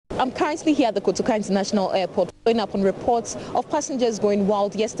I'm currently here at the Kotoka International Airport, following up on reports of passengers going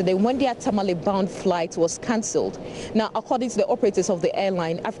wild yesterday when their Tamale-bound flight was cancelled. Now, according to the operators of the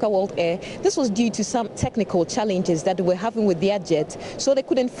airline, Africa World Air, this was due to some technical challenges that they were having with their jet, so they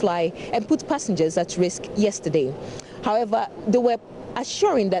couldn't fly and put passengers at risk yesterday. However, they were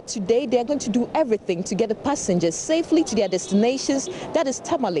assuring that today they are going to do everything to get the passengers safely to their destinations, that is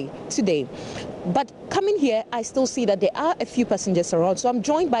Tamale, today. But coming here, I still see that there are a few passengers around. So I'm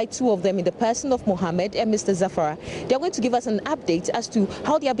joined by two of them in the person of Mohammed and Mr. Zafara. They're going to give us an update as to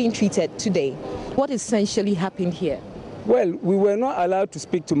how they are being treated today. What essentially happened here? Well, we were not allowed to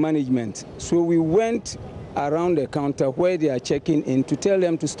speak to management. So we went around the counter where they are checking in to tell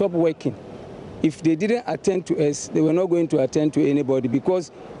them to stop working. If they didn't attend to us, they were not going to attend to anybody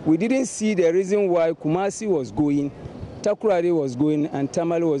because we didn't see the reason why Kumasi was going, Takoradi was going, and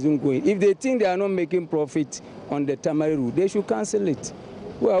Tamale wasn't going. If they think they are not making profit on the Tamale route, they should cancel it.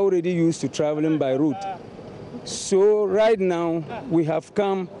 We are already used to traveling by route. So right now, we have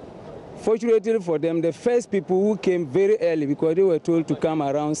come, fortunately for them, the first people who came very early because they were told to come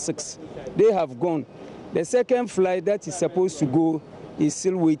around 6, they have gone. The second flight that is supposed to go is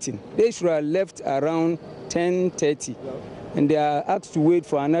still waiting. They should have left around 10:30, and they are asked to wait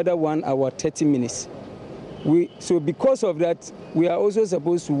for another 1 hour 30 minutes. So because of that, we are also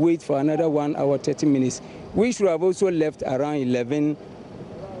supposed to wait for another 1 hour 30 minutes. We should have also left around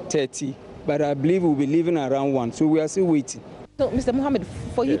 11:30, but I believe we'll be leaving around 1, so we are still waiting. So, Mr. Mohammed,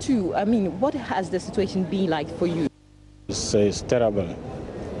 for you too, I mean, what has the situation been like for you? It's terrible.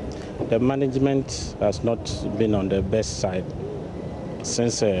 The management has not been on the best side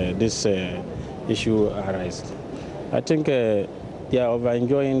since this issue arose. I think they are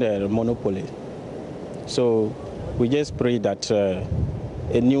over-enjoying the monopoly. So we just pray that a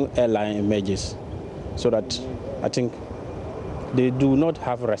new airline emerges so that I think they do not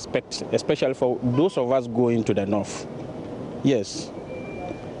have respect, especially for those of us going to the north. Yes,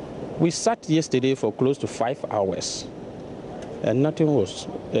 we sat yesterday for close to 5 hours and nothing was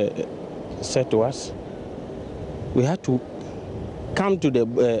said to us. We had to come to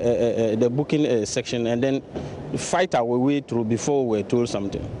the booking section and then fight our way through before we were told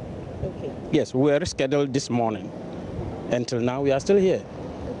something. Okay. Yes, we were rescheduled this morning. Until now, we are still here.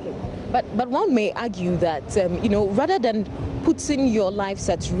 Okay. But one may argue that, rather than putting your lives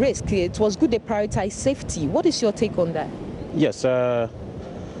at risk, it was good they prioritize safety. What is your take on that? Yes, at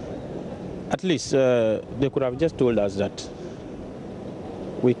least they could have just told us that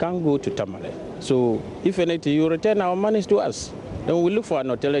we can't go to Tamale. So if anything, you return our monies to us. Then we look for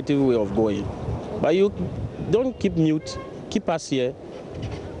an alternative way of going. But you don't keep mute, keep us here.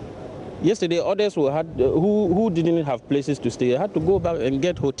 Yesterday, others who didn't have places to stay had to go back and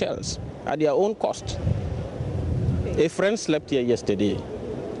get hotels at their own cost. A friend slept here yesterday.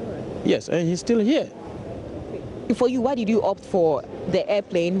 Yes, and he's still here. For you, why did you opt for the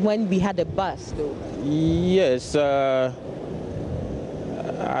airplane when we had a bus, though? Yes,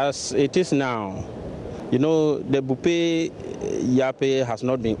 as it is now, the Bupe Yape has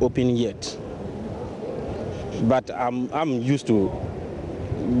not been open yet. But I'm used to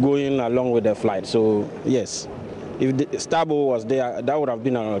going along with the flight. So, yes, if the Starbo was there, that would have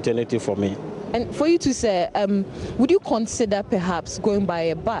been an alternative for me. And for you to say, would you consider perhaps going by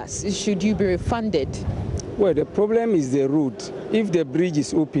a bus? Should you be refunded? Well, the problem is the route. If the bridge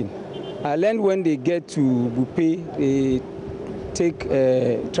is open, I learned when they get to Bupe, they take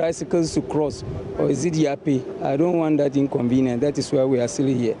tricycles to cross, or is it Yape? I don't want that inconvenience. That is why we are still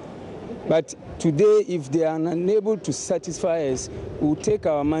here. But today, if they are unable to satisfy us, we'll take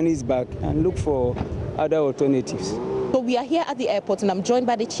our monies back and look for other alternatives. So we are here at the airport and I'm joined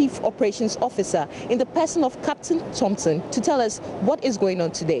by the Chief Operations Officer in the person of Captain Thompson to tell us what is going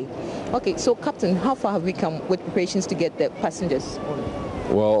on today. Okay, so Captain, how far have we come with preparations to get the passengers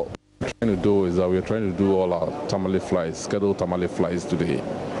on? Well, what we're trying to do is that we're trying to do all our Tamale flights, scheduled Tamale flights today.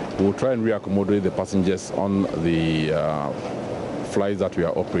 We'll try and reaccommodate the passengers on the flights that we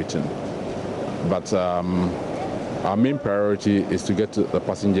are operating. But our main priority is to get the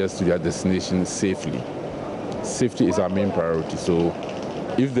passengers to their destination safely. Safety is our main priority. So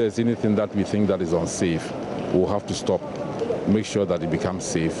if there's anything that we think that is unsafe, we'll have to stop, make sure that it becomes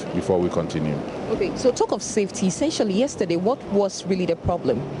safe before we continue. Okay, so talk of safety. Essentially, yesterday, what was really the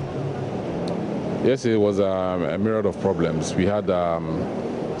problem? Yes, it was a myriad of problems. We had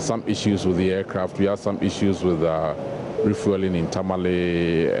some issues with the aircraft. We had some issues with refueling in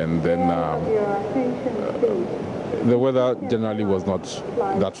Tamale, and then the weather generally was not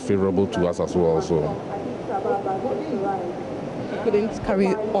that favorable to us as well. So couldn't carry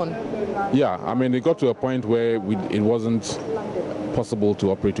on. Yeah, I mean, it got to a point where it wasn't possible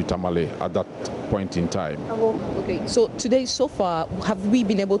to operate to Tamale at that point in time. Okay, so today so far, have we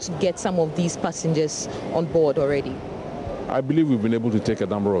been able to get some of these passengers on board already? I believe we've been able to take a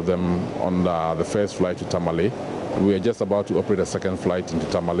number of them on the first flight to Tamale. We are just about to operate a second flight into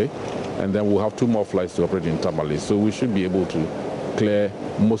Tamale, and then we'll have 2 more flights to operate in Tamale. So we should be able to clear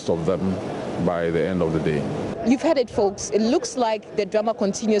most of them by the end of the day. You've heard it, folks. It looks like the drama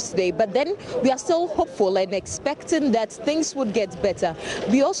continues today, but then we are still hopeful and expecting that things would get better.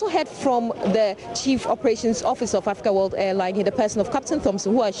 We also heard from the Chief Operations Officer of Africa World Airline, in the person of Captain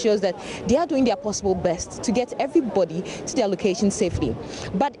Thompson, who assures that they are doing their possible best to get everybody to their location safely.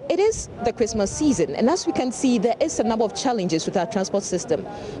 But it is the Christmas season, and as we can see, there is a number of challenges with our transport system.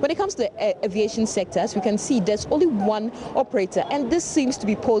 When it comes to the aviation sector, as we can see, there's only one operator, and this seems to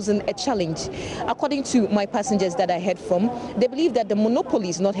be posing a challenge. According to my passengers that I heard from, they believe that the monopoly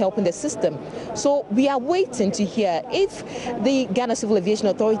is not helping the system. So we are waiting to hear if the Ghana Civil Aviation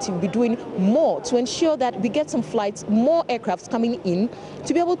Authority will be doing more to ensure that we get some flights, more aircrafts coming in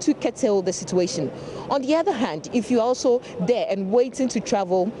to be able to curtail the situation. On the other hand, if you're also there and waiting to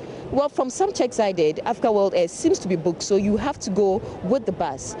travel, well, from some checks I did, Africa World Air seems to be booked, so you have to go with the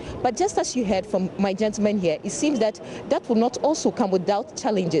bus. But just as you heard from my gentleman here, it seems that that will not also come without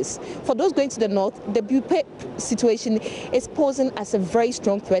challenges. For those going to the north, the Bupe situation is posing as a very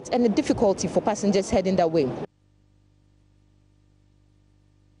strong threat and a difficulty for passengers heading that way.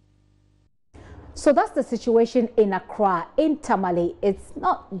 So that's the situation in Accra. In Tamale, it's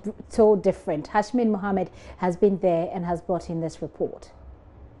not so different. Hashmin Mohammed has been there and has brought in this report.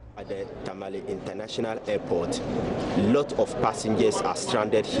 At the Tamale International Airport, a lot of passengers are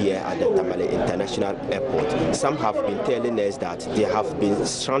stranded here at the Tamale International Airport. Some have been telling us that they have been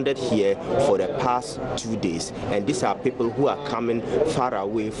stranded here for the past 2 days, and these are people who are coming far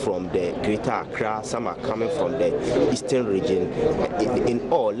away from the Greater Accra. Some are coming from the eastern region.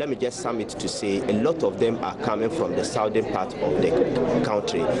 In all, let me just sum it to say a lot of them are coming from the southern part of the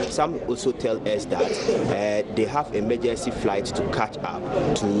country. Some also tell us that they have emergency flights to catch up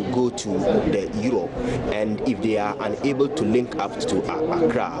to go to the Europe, and if they are unable to link up to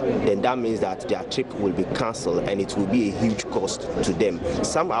Accra, then that means that their trip will be cancelled and it will be a huge cost to them.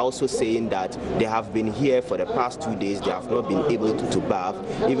 Some are also saying that they have been here for the past 2 days, they have not been able to bath,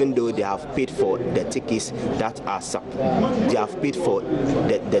 even though they have paid for the tickets that are they have paid for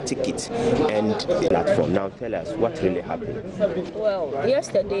the tickets and platform. Now tell us what really happened. Well,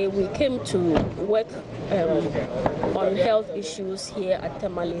 yesterday we came to work on health issues here at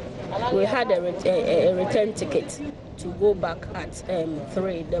Tamale. We had a return ticket to go back at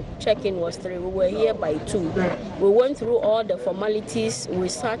 3. The check-in was 3. We were here by 2. We went through all the formalities. We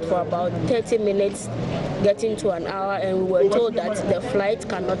sat for about 30 minutes, getting to an hour, and we were told that the flight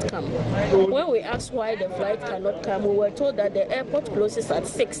cannot come. When we asked why the flight cannot come, we were told that the airport closes at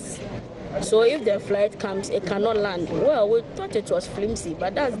 6. So if the flight comes, it cannot land. Well, we thought it was flimsy,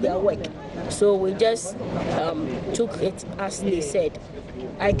 but that's their work. So we just took it as they said.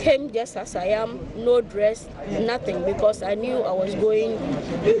 I came just as I am, no dress, nothing, because I knew I was going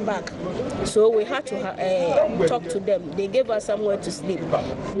back. So we had to talk to them. They gave us somewhere to sleep.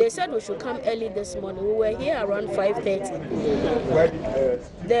 They said we should come early this morning. We were here around 5:30.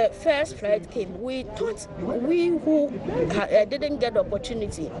 The first flight came. We thought we who didn't get the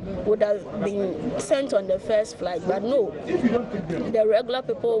opportunity would have been sent on the first flight, but no. The regular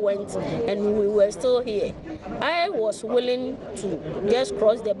people went and we were still here. I was willing to just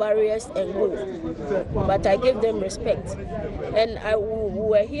cross the barriers and go, but I gave them respect. And we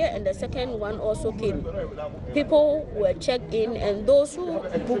were here, and the second one also came. People were checked in, and those who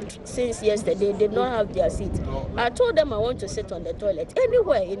booked since yesterday did not have their seat. I told them I want to sit on the toilet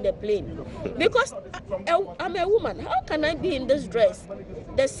anywhere in the plane, because I'm a woman. How can I be in this dress,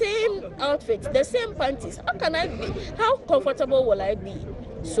 the same outfit, the same panties? How can I be? How comfortable will I be?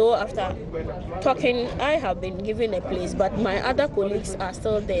 So after talking, I have been given a place, but my other colleagues are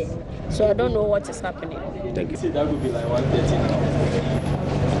still there. So I don't know what is happening. Thank you. That would be like 1:30 now.